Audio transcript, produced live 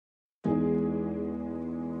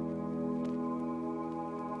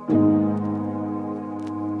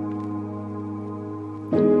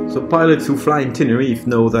So pilots who fly in Tenerife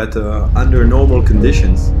know that under normal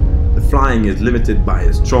conditions, the flying is limited by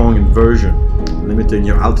a strong inversion, limiting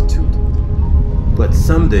your altitude. But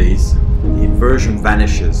some days, the inversion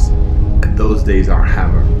vanishes, and those days are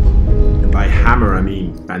hammer. And by hammer I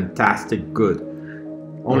mean fantastic good,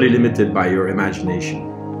 only limited by your imagination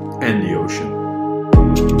and the ocean.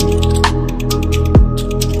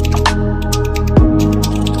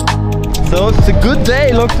 So it's a good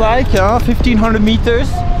day, looks like, 1500 meters,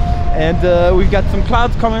 and we've got some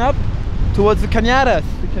clouds coming up towards the Cañadas.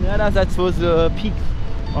 The Cañadas, that's those peaks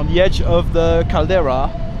on the edge of the caldera.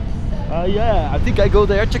 Yeah, I think I go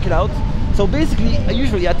there, check it out. So basically,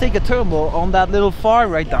 usually I take a thermal on that little farm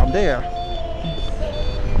right down there.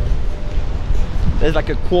 There's like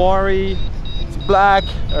a quarry, it's black,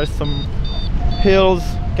 there's some hills,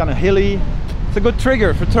 kind of hilly. It's a good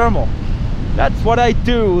trigger for thermal. That's what I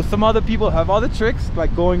do. Some other people have other tricks,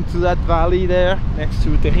 like going to that valley there next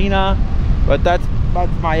to Tehina, but that's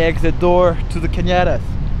my exit door to the Cañadas.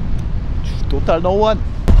 Don't tell no one.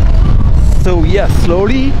 So yeah,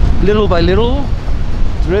 slowly, little by little,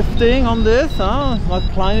 drifting on this, not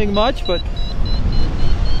climbing much, but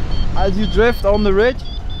as you drift on the ridge,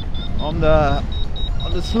 on the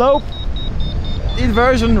slope, the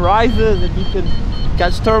inversion rises and you can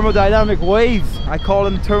catch thermodynamic waves. I call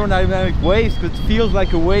them thermodynamic waves because it feels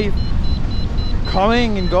like a wave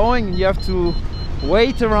coming and going, and you have to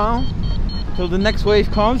wait around until the next wave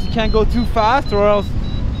comes. You can't go too fast or else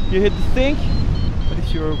you hit the sink. But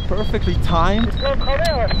if you're perfectly timed,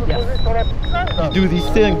 you do these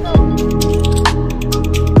things.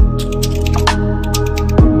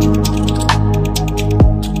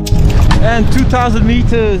 And 2000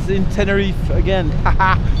 meters in Tenerife again.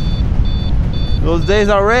 Those days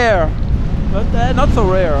are rare, but not so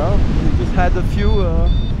rare. We just had a few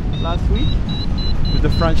last week with the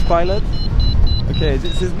French pilot. Okay,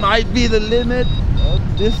 this might be the limit of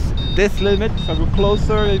this limit. If I go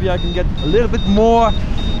closer, maybe I can get a little bit more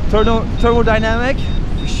thermodynamic.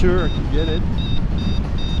 For sure, I can get it.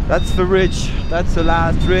 That's the ridge. That's the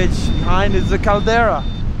last ridge. Behind is the caldera.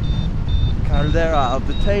 Caldera of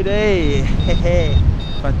the Teide.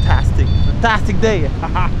 Fantastic, fantastic day.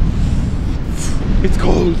 It's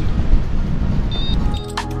cold.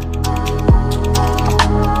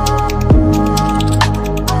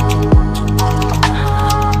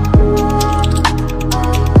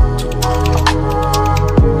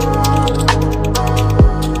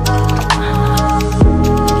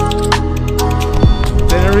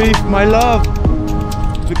 Tenerife, my love,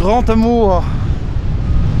 le grand amour.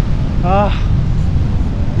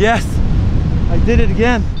 Yes, I did it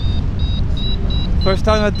again. First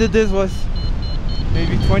time I did this was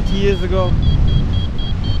maybe 20 years ago.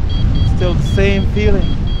 Still the same feeling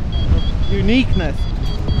of uniqueness.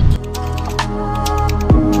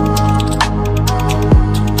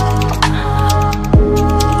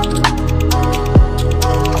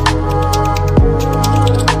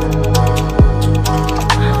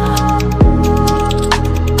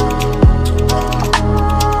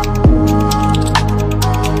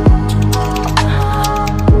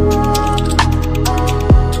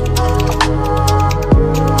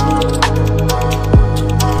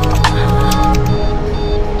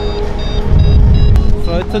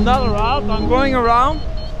 It's another route. I'm going around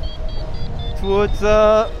towards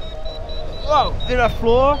Villa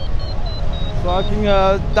Flor, so I can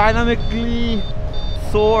dynamically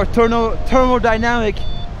soar, thermodynamic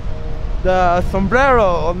the sombrero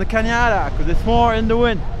on the Cañada, because it's more in the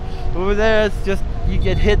wind. Over there it's just you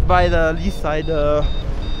get hit by the lee side, the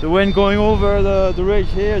wind going over the ridge.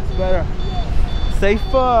 Here it's better,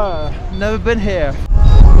 safer. Never been here.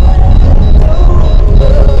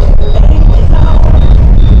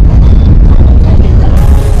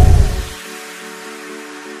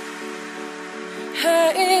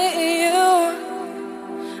 Hey you,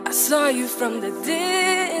 I saw you from the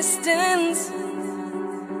distance.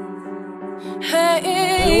 Hey,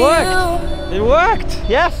 it worked. It worked.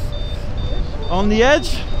 Yes. On the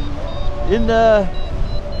edge,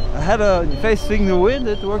 I had a facing the wind.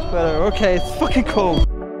 It works better. Okay, it's fucking cold.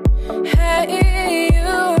 Hey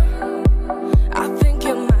you, I think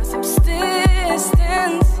you're my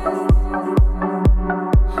subsistence.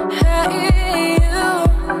 Hey you,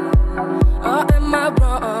 or am I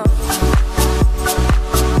wrong?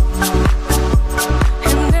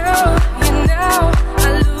 And now I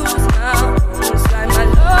lose my own sight. My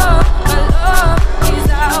love is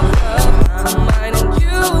out of my mind. And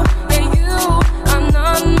you, I'm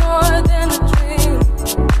not more than a dream.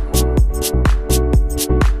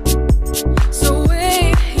 So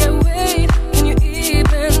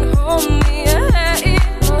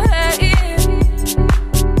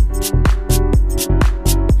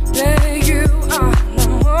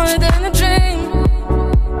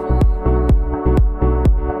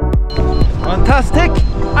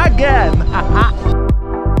again.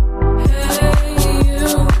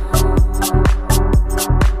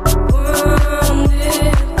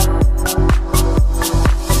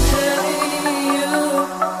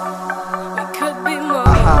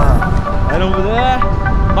 And over there,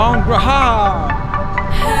 Mangrahara!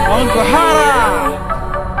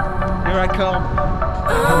 Here I come.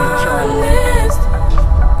 I'm gonna try.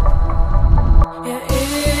 Yeah,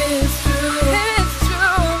 it's true. It's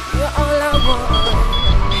true. You're all I want.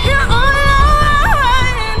 You're all I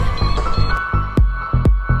want.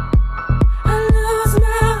 I lose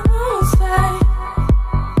my own sight.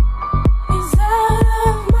 It's out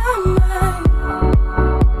of my mind.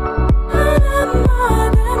 I'm not more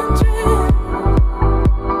than a dream.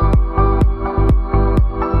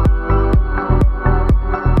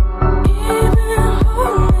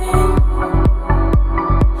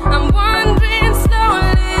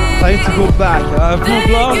 I need to go back. I have no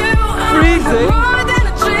gloves, freezing.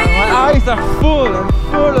 My eyes are full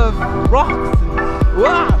of rocks. And,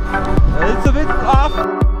 wow, it's a bit off.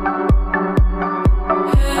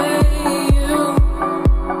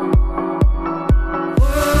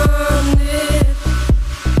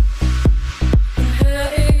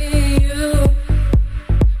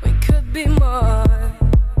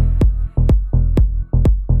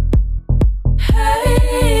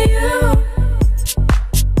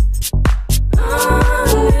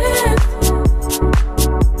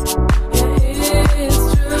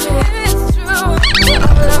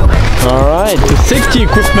 Alright, the safety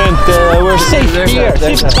equipment, we're safe here,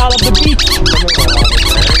 safe out of the beach.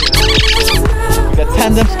 We got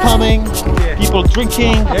tandems coming, people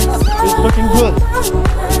drinking, it's looking good.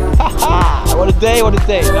 Haha, what a day,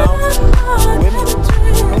 now.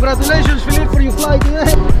 Congratulations, Philippe, for your flight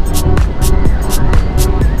today.